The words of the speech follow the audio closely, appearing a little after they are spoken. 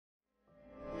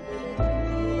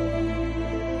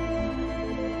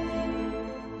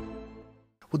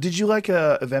did you like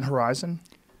Event Horizon?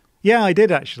 Yeah, I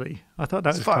did actually. I thought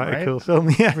that was fun, quite right? a cool film.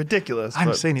 Yeah, Ridiculous. I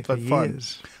haven't seen it for fun.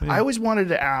 years. Yeah. I always wanted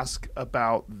to ask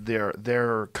about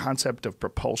their concept of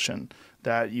propulsion.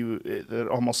 That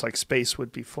almost like space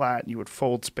would be flat, you would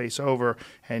fold space over,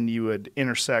 and you would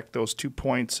intersect those 2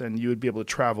 points, and you would be able to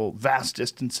travel vast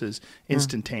distances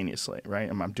instantaneously, right?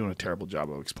 I'm doing a terrible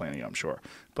job of explaining it, I'm sure.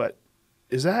 But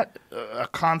is that a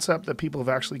concept that people have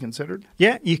actually considered?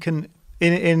 Yeah, you can,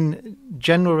 in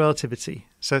general relativity.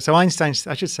 So Einstein's,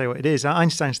 I should say what it is.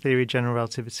 Einstein's theory of general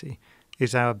relativity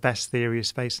is our best theory of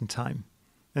space and time.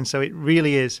 And so it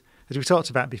really is, as we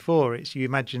talked about before, it's you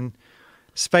imagine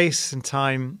space and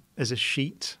time as a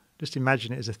sheet. Just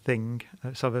imagine it as a thing,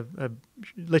 sort of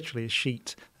literally a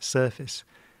sheet, a surface.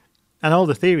 And all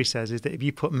the theory says is that if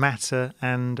you put matter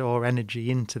and or energy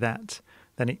into that,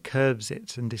 then it curves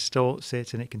it and distorts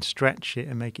it, and it can stretch it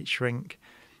and make it shrink.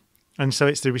 And so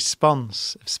it's the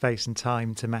response of space and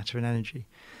time to matter and energy.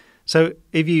 So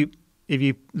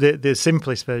the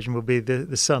simplest version will be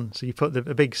the sun. So you put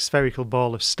a big spherical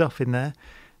ball of stuff in there,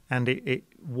 and it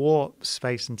warps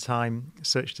space and time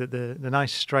such that the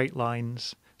nice straight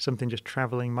lines, something just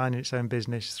travelling, minding its own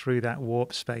business through that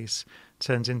warp space,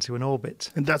 turns into an orbit.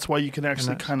 And that's why you can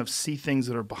actually kind of see things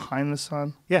that are behind the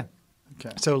sun? Yeah.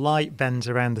 Okay. So light bends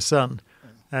around the sun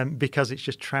because it's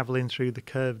just travelling through the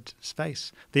curved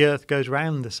space. The Earth goes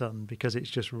round the sun because it's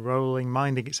just rolling,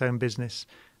 minding its own business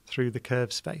through the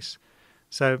curved space.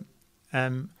 So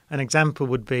an example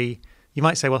would be, you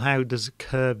might say, well, how does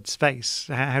curved space,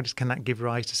 can that give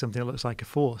rise to something that looks like a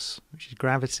force, which is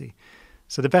gravity?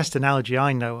 So the best analogy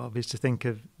I know of is to think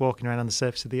of walking around on the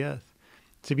surface of the Earth.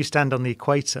 So if you stand on the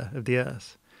equator of the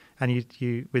Earth and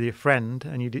you with your friend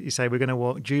and you say, we're going to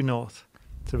walk due north.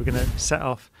 So we're going to set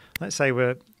off, let's say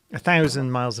we're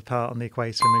 1,000 miles apart on the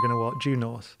equator and we're going to walk due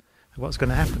north. What's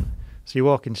going to happen? So you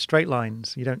walk in straight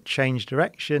lines. You don't change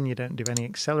direction. You don't do any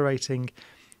accelerating.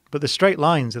 But the straight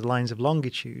lines are the lines of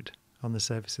longitude on the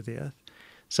surface of the Earth.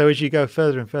 So as you go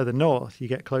further and further north, you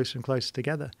get closer and closer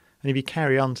together. And if you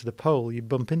carry on to the pole, you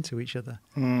bump into each other.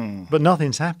 But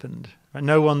nothing's happened. Right?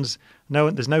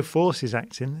 There's no forces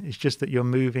acting. It's just that you're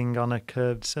moving on a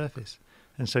curved surface.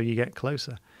 And so you get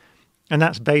closer. And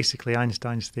that's basically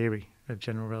Einstein's theory of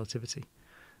general relativity.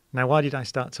 Now, why did I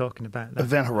start talking about that?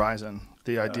 Event horizon,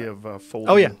 the idea of folding.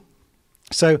 Oh, yeah.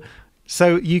 So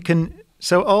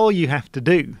all you have to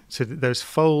do, so that those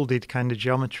folded kind of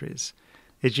geometries,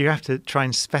 is you have to try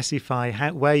and specify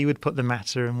where you would put the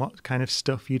matter and what kind of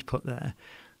stuff you'd put there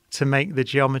to make the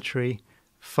geometry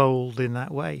fold in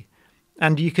that way.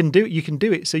 And you can do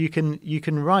it. So you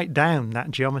can write down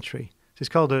that geometry. So it's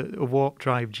called a warp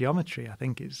drive geometry, I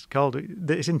think it's called.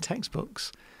 It's in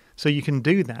textbooks. So you can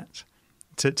do that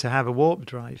to have a warp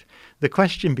drive. The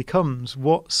question becomes,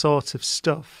 what sort of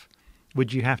stuff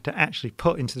would you have to actually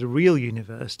put into the real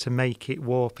universe to make it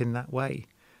warp in that way?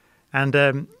 And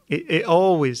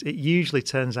it usually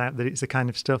turns out that it's the kind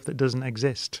of stuff that doesn't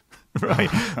exist, right?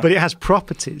 But it has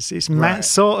properties. It's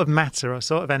sort of matter or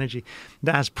sort of energy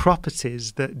that has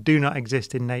properties that do not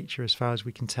exist in nature as far as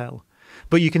we can tell.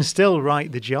 But you can still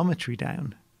write the geometry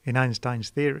down in Einstein's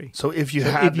theory. So if you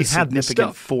had the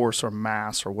significant force or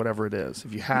mass or whatever it is,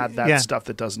 if you had that stuff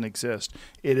that doesn't exist,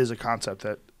 it is a concept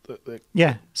that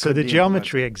so the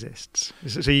geometry exists.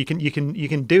 So you can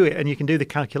do it, and you can do the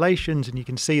calculations, and you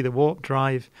can see the warp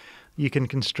drive. You can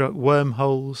construct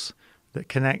wormholes that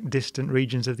connect distant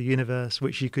regions of the universe,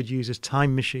 which you could use as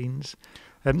time machines.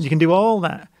 You can do all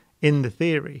that in the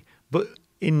theory, but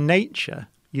in nature,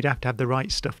 you'd have to have the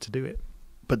right stuff to do it.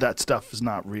 But that stuff is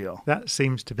not real. That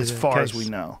seems to be as far as we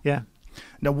know. Yeah.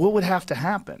 Now, what would have to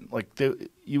happen? Like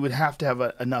you would have to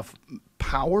have enough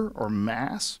power or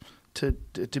mass to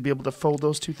be able to fold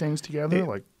those two things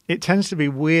together? It tends to be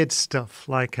weird stuff,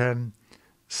 like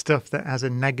stuff that has a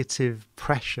negative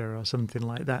pressure or something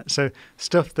like that. So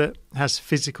stuff that has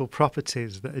physical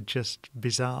properties that are just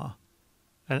bizarre,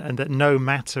 and that no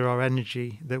matter or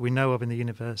energy that we know of in the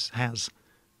universe has.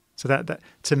 So that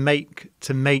to make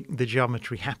the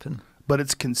geometry happen. But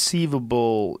it's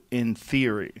conceivable in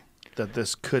theory that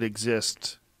this could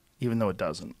exist, even though it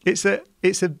doesn't. It's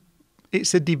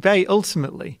a debate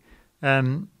ultimately.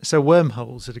 So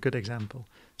wormholes are a good example.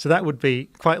 So that would be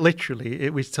quite literally,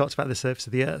 we talked about the surface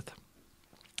of the Earth.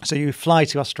 So you fly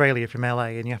to Australia from LA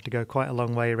and you have to go quite a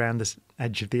long way around the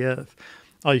edge of the Earth.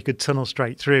 Or you could tunnel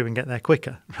straight through and get there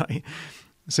quicker, right?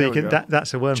 So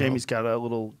that's a wormhole. Jamie's got a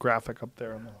little graphic up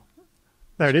there on the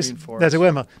There it is. There's a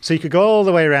wormhole. So you could go all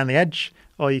the way around the edge,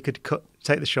 or you could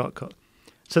take the shortcut.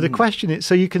 So the question is,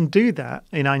 so you can do that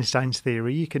in Einstein's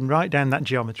theory. You can write down that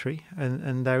geometry,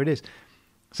 and there it is.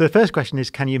 So the first question is,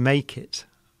 can you make it?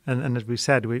 And as we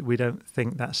said, we don't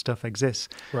think that stuff exists.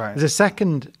 Right. There's a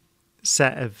second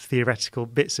set of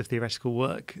bits of theoretical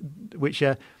work, which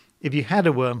are, if you had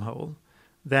a wormhole,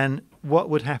 then what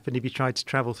would happen if you tried to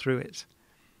travel through it?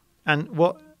 And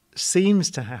what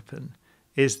seems to happen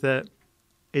is that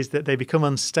they become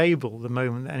unstable the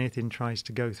moment that anything tries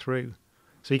to go through.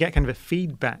 So you get kind of a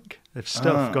feedback of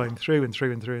stuff going through and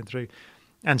through and through and through,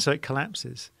 and so it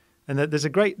collapses. And there's a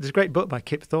great book by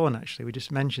Kip Thorne, actually. We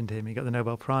just mentioned him. He got the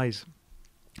Nobel Prize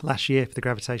last year for the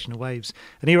gravitational waves.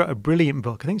 And he wrote a brilliant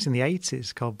book, I think it's in the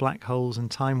 80s, called Black Holes and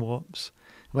Time Warps,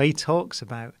 where he talks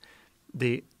about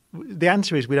the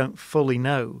answer is we don't fully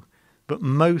know, but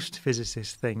most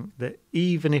physicists think that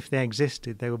even if they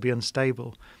existed, they would be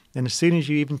unstable. And as soon as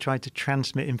you even tried to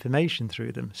transmit information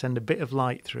through them, send a bit of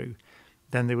light through,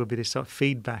 then there would be this sort of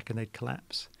feedback and they'd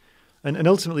collapse. And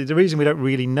ultimately, the reason we don't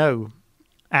really know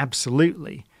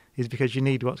absolutely is because you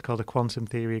need what's called a quantum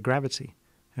theory of gravity,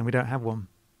 and we don't have one.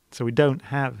 So we don't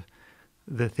have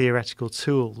the theoretical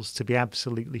tools to be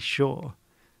absolutely sure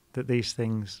that these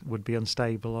things would be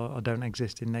unstable or don't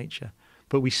exist in nature.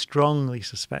 But we strongly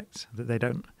suspect that they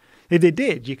don't. If they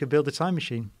did, you could build a time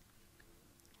machine.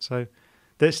 So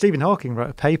Stephen Hawking wrote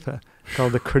a paper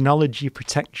called the Chronology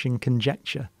Protection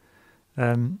Conjecture.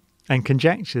 And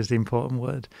conjecture is the important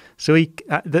word. So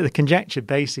the conjecture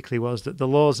basically was that the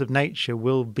laws of nature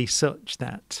will be such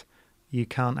that you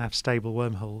can't have stable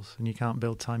wormholes and you can't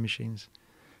build time machines.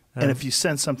 And if you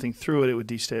sent something through it, it would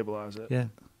destabilize it. Yeah.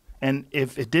 And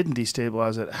if it didn't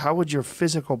destabilize it, how would your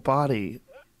physical body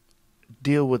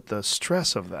deal with the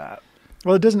stress of that?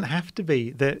 Well, it doesn't have to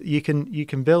be that you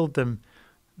can build them.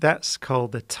 That's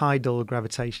called the tidal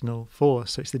gravitational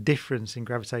force. So it's the difference in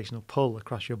gravitational pull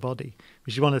across your body,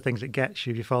 which is one of the things that gets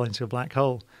you if you fall into a black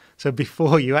hole. So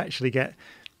before you actually get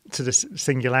to the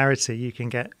singularity, you can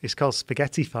get, it's called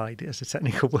spaghettified as a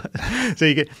technical word. So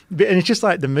you get, and it's just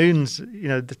like the moon's,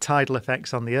 the tidal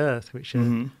effects on the Earth, which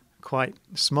are quite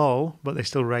small, but they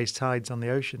still raise tides on the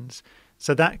oceans.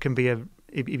 So that can be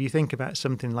if you think about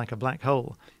something like a black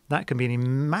hole, that can be a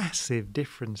massive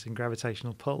difference in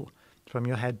gravitational pull from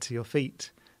your head to your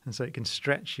feet, and so it can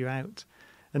stretch you out.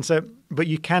 And so, but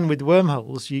you can with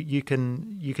wormholes, you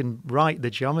can write the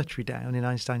geometry down in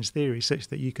Einstein's theory such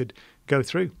that you could go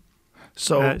through.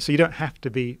 So you don't have to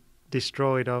be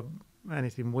destroyed or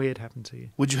anything weird happen to you.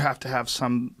 Would you have to have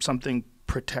something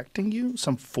protecting you,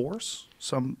 some force,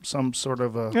 some sort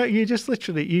of a? No, you just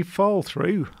literally you fall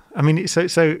through. I mean, so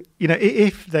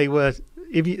if they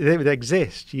would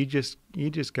exist, you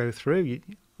just go through. You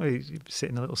sit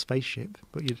in a little spaceship,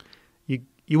 but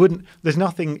you wouldn't. There's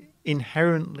nothing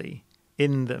inherently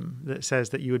in them that says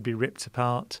that you would be ripped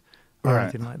apart or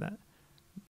anything like that.